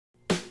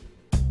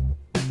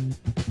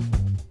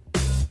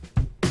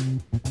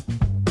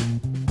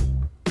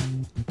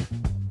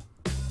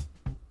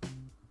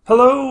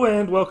Hello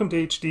and welcome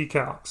to HD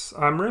Calcs.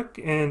 I'm Rick,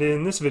 and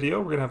in this video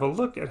we're going to have a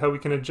look at how we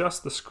can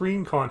adjust the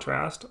screen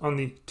contrast on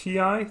the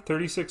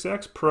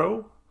TI-36X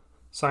Pro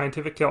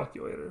Scientific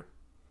Calculator.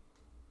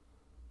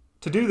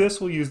 To do this,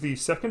 we'll use the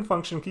second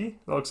function key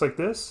that looks like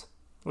this,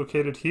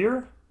 located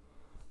here,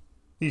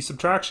 the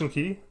subtraction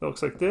key that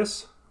looks like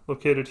this,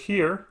 located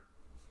here,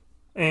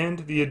 and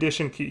the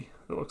addition key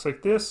that looks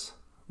like this,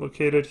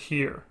 located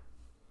here.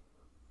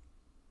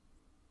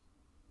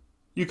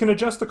 You can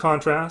adjust the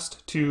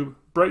contrast to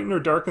brighten or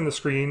darken the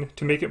screen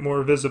to make it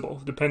more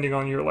visible, depending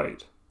on your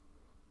light.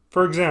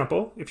 For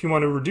example, if you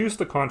want to reduce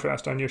the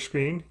contrast on your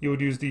screen, you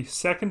would use the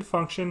second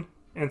function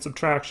and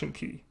subtraction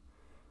key.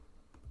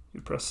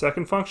 You press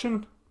second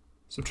function,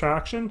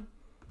 subtraction,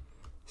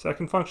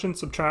 second function,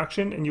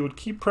 subtraction, and you would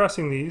keep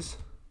pressing these,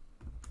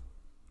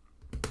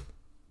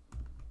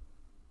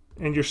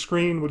 and your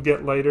screen would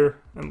get lighter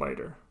and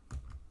lighter.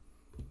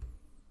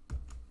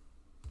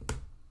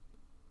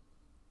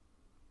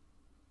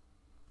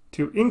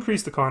 To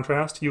increase the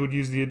contrast, you would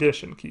use the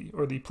addition key,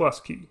 or the plus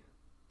key.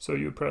 So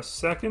you would press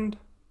second,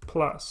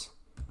 plus,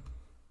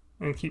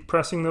 and keep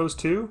pressing those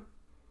two,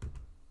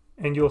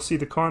 and you'll see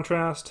the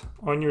contrast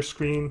on your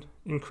screen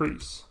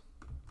increase.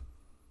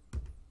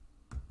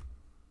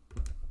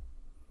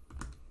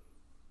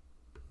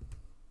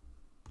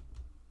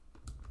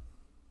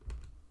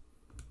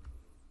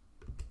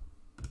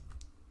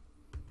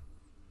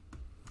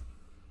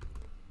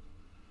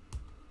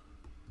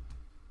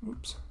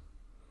 Oops.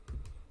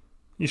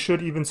 You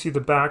should even see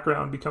the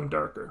background become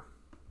darker.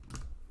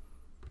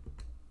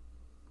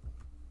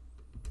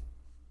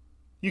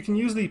 You can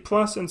use the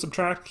plus and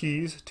subtract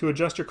keys to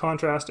adjust your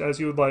contrast as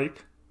you would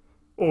like,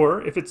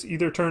 or if it's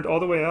either turned all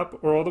the way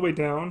up or all the way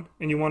down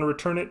and you want to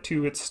return it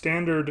to its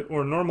standard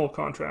or normal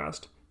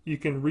contrast, you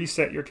can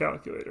reset your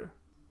calculator.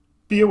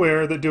 Be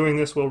aware that doing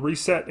this will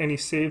reset any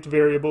saved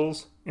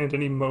variables and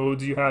any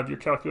modes you have your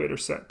calculator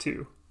set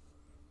to.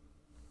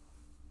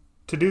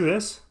 To do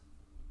this,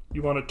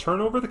 you want to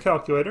turn over the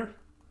calculator,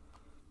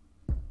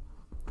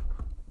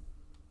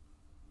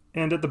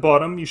 and at the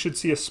bottom you should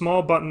see a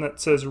small button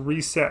that says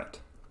reset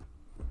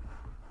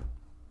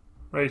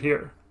right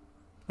here.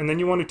 And then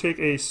you want to take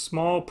a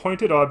small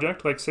pointed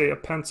object, like say a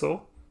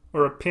pencil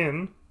or a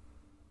pin,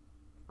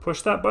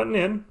 push that button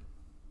in,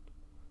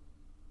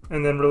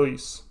 and then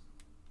release.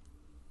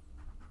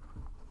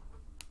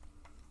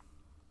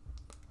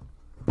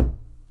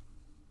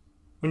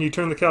 When you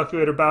turn the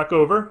calculator back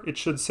over, it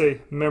should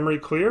say memory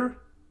clear,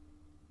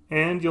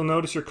 and you'll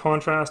notice your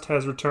contrast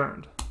has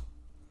returned.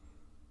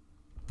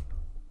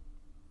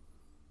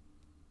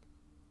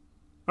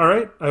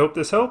 Alright, I hope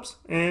this helps,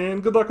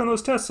 and good luck on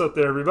those tests out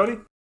there, everybody.